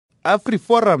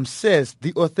AfriForum says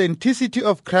the authenticity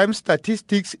of crime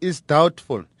statistics is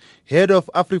doubtful. Head of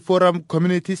AfriForum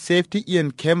Community Safety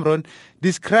Ian Cameron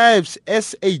describes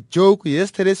as a joke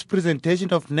yesterday's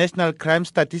presentation of national crime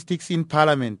statistics in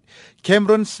Parliament.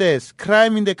 Cameron says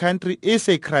crime in the country is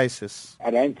a crisis.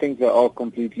 I don't think they are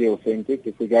completely authentic.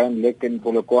 If we go and look in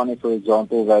Polokwane, for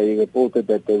example, they reported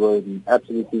that there were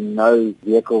absolutely no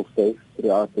vehicle thefts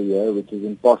throughout the year, which is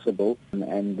impossible.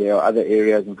 And there are other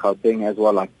areas in Gauteng as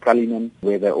well, like Cullinan,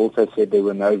 where they also said there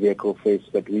were no vehicle thefts,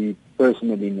 but we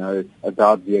personally know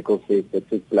about vehicle thefts that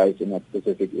took place in that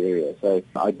specific area. So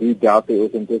I do doubt the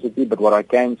authenticity, but what I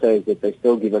can say is that they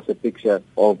still give us a picture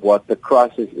of what the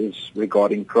crisis is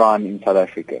regarding crime in South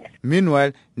Africa.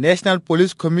 Meanwhile, National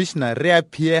Police Commissioner Rea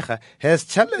Phiyega has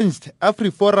challenged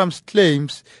AfriForum's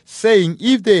claims, saying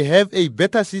if they have a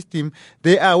better system,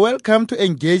 they are welcome to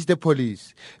engage the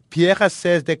police. Phiyega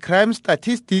says the crime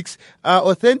statistics are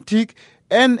authentic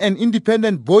and an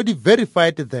independent body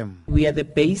verified them. We are the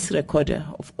base recorder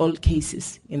of all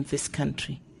cases in this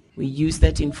country. We use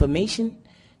that information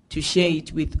to share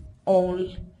it with all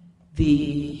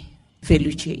the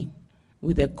value chain,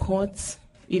 with the courts.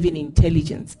 Even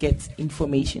intelligence gets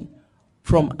information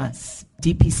from us.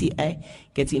 DPCI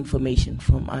gets information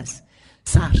from us.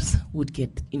 SARS would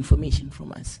get information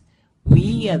from us.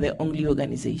 We are the only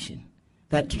organization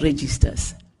that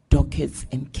registers dockets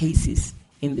and cases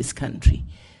in this country.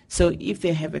 So if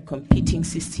they have a competing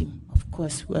system, of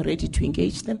course, we're ready to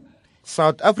engage them.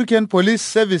 South African Police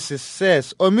Services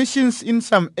says omissions in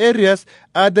some areas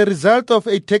are the result of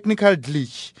a technical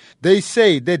glitch. They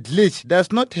say the glitch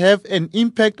does not have an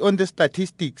impact on the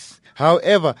statistics.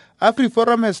 However,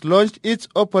 AfriForum has launched its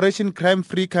Operation Crime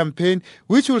Free campaign,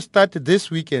 which will start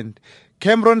this weekend.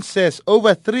 Cameron says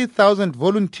over 3,000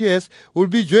 volunteers will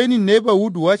be joining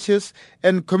neighborhood watches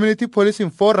and community policing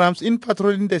forums in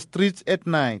patrolling the streets at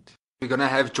night. We're going to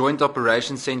have joint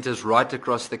operation centers right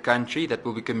across the country that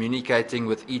will be communicating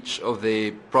with each of the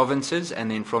provinces,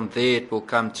 and then from there it will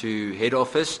come to head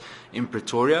office in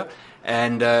Pretoria.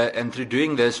 And through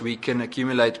doing this, we can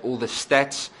accumulate all the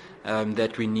stats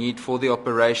that we need for the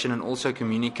operation, and also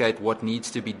communicate what needs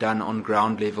to be done on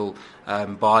ground level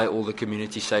by all the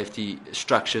community safety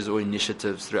structures or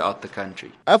initiatives throughout the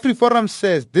country. AfriForum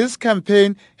says this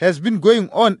campaign has been going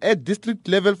on at district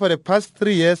level for the past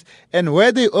 3 years, and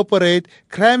where they operate,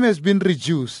 crime has been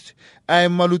reduced. I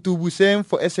am Malutu Buseng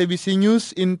for SABC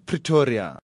News in Pretoria.